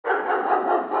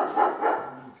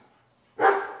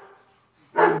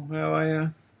How are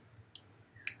you?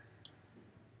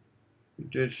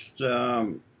 Just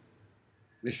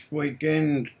this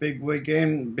weekend, big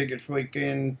weekend, biggest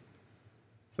weekend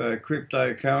for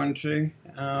cryptocurrency.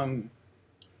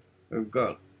 We've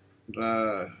got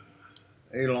the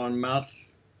Elon Musk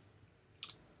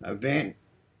event,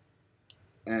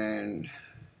 and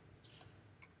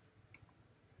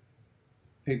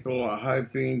people are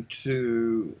hoping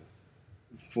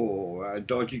for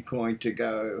Dogecoin to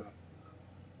go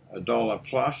 $1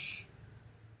 plus.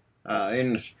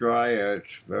 In Australia,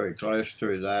 it's very close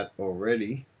to that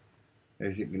already,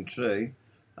 as you can see.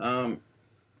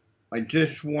 I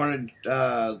just wanted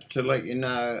to let you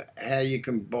know how you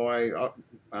can buy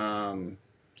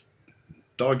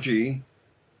Dogecoin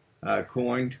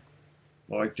coin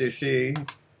like this here,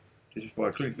 just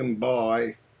by clicking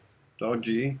buy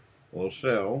Doge or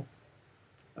sell.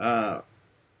 That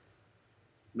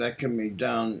can be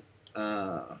done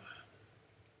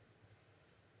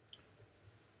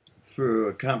through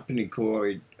a company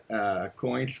called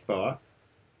CoinSpot.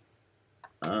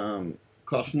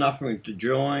 Costs nothing to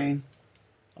join.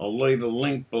 I'll leave a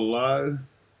link below.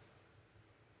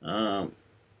 I'm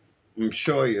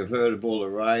sure you've heard of all the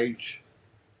rage.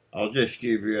 I'll just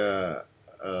give you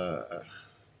an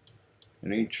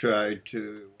intro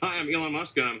to... Hi, I'm Elon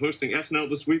Musk, and I'm hosting SNL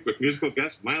This Week with musical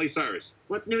guest Miley Cyrus.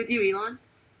 What's new with you, Elon?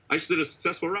 I just did a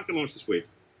successful rocket launch this week.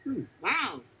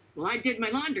 Wow. Well, I did my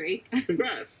laundry.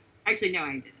 Congrats. Actually, no,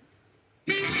 I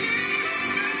didn't.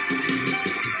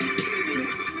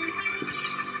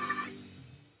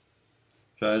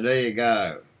 So there you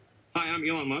go. Hi, I'm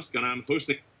Elon Musk, and I'm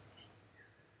hosting...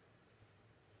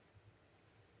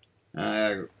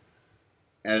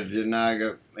 As you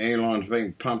know, Elon's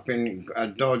been pumping a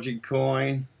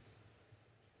Dogecoin,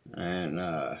 and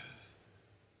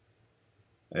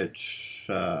it's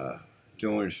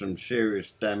doing some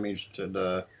serious damage to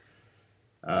the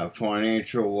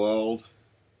financial world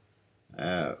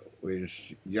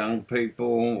with young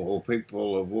people or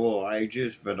people of all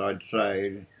ages, but I'd say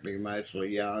it'd be mostly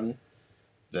young,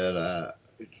 that are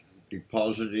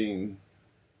depositing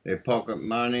their pocket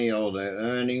money or their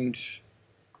earnings.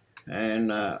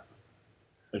 And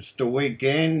it's the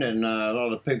weekend, and a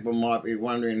lot of people might be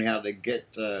wondering how to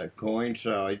get the coin,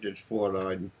 so I just thought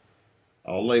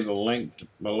I'll leave a link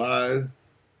below.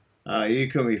 You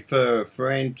can refer a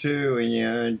friend to, and you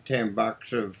earn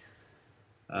 $10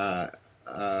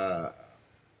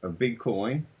 of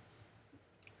Bitcoin.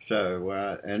 So,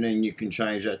 and then you can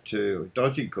change that to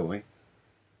Dogecoin.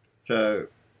 So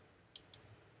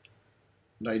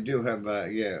they do have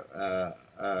a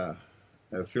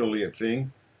affiliate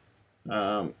thing,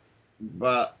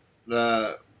 but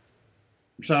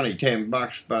it's only $10.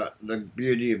 But the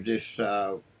beauty of this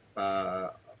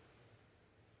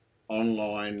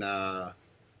online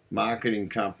marketing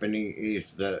company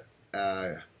is that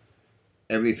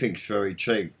everything's very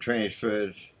cheap.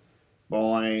 Transfers,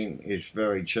 buying is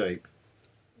very cheap.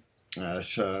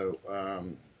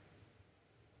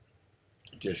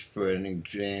 Just for an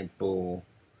example,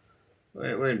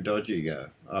 where did Dodgy go?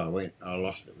 Oh, I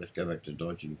lost it. Let's go back to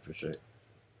Dodgy for a sec.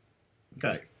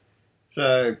 Okay,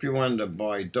 so if you wanted to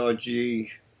buy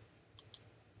Dodgy,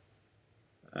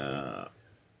 so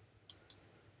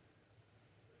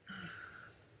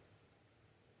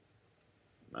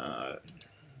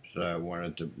I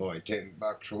wanted to buy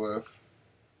 $10 worth.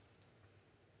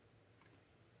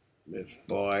 Let's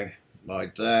buy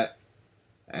like that,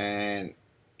 and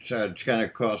so it's going to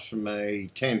cost me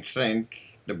 10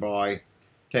 cents to buy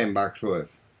 $10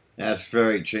 worth. That's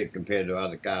very cheap compared to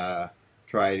other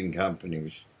trading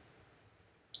companies.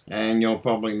 And you'll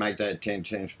probably make that 10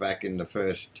 cents back in the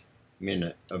first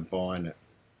minute of buying it.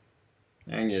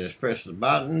 And you just press the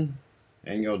button,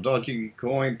 and your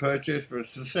Dogecoin purchase was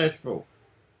successful.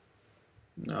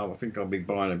 Now, I think I'll be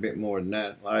buying a bit more than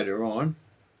that later on.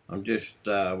 I'm just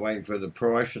waiting for the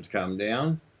price to come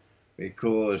down,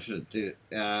 because and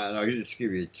I'll just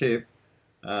give you a tip.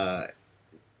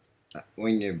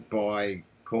 When you buy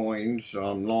coins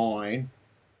online,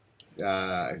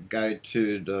 go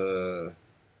to the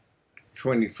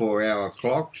 24-hour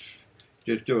clocks.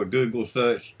 Just do a Google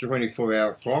search,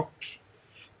 24-hour clocks,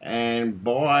 and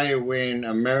buy when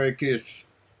America's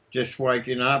just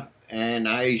waking up and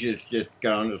Asia's just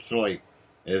going to sleep.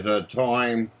 There's a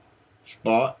time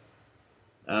spot,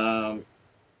 a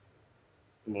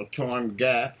time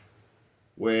gap,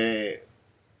 where,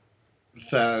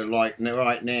 so like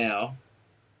right now,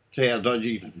 see how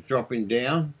Doge's dropping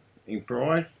down in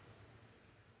price?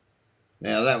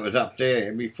 Now that was up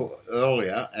there before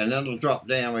earlier, and that'll drop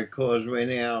down because we're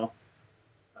now,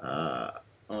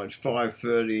 it's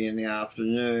 5:30 in the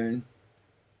afternoon.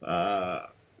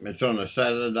 it's on a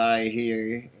Saturday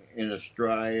here in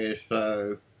Australia,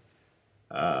 so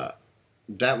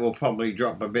that will probably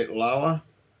drop a bit lower.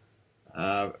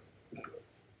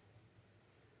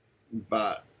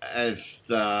 But as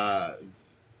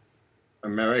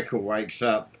America wakes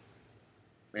up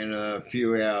in a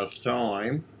few hours'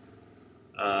 time,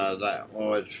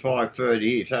 it's 5:30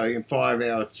 here, so in 5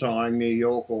 hours' time, New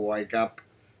York will wake up.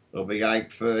 It'll be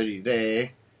 8:30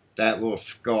 there. That will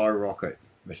skyrocket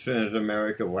as soon as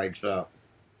America wakes up,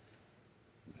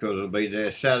 because it'll be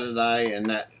their Saturday, and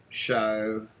that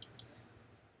show,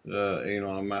 the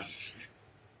Elon Musk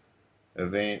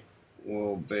event,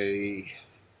 will be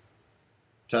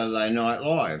Saturday Night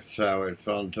Live. So it's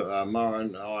on tomorrow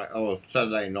night, or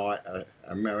Saturday night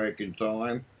American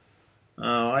time.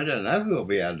 I don't know if we'll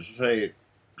be able to see it.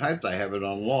 Hope they have it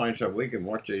online so we can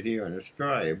watch it here in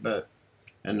Australia,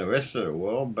 and the rest of the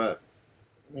world. But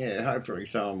yeah, hopefully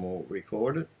someone will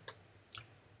record it.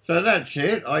 So that's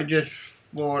it. I just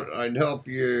thought I'd help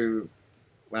you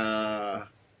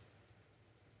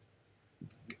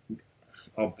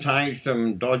obtain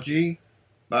some dodgy,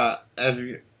 but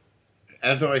as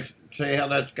I see how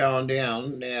that's going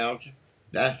down now,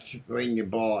 that's when you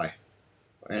buy,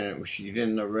 and she's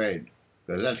in the red,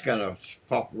 because that's going to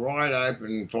pop right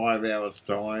open in 5 hours'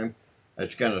 time.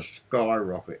 It's going to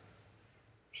skyrocket.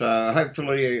 So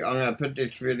hopefully I'm going to put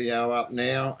this video up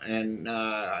now, and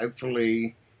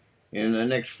hopefully in the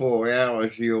next 4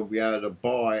 hours you'll be able to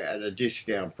buy at a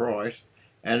discount price,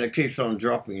 and it keeps on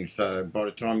dropping, so by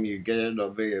the time you get it, it'll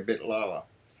be a bit lower.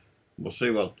 We'll see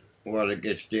what it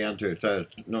gets down to. So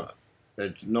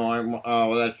it's 9,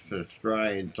 oh, that's the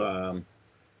Australian time.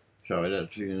 So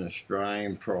that's an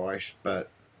Australian price, but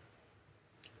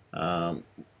so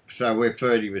we're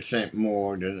 30%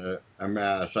 more than the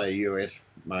amount, say, US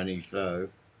money. So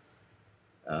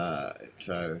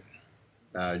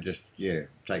just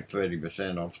take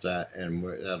 30% off that, and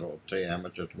that'll tell you how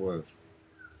much it's worth.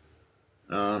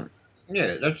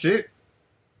 Yeah, that's it.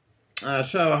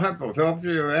 So I hope I've helped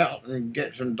you out and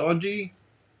get some dodgy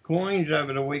coins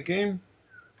over the weekend,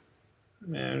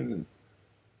 and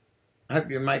I hope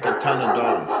you make a ton of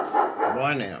dollars.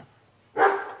 Bye now.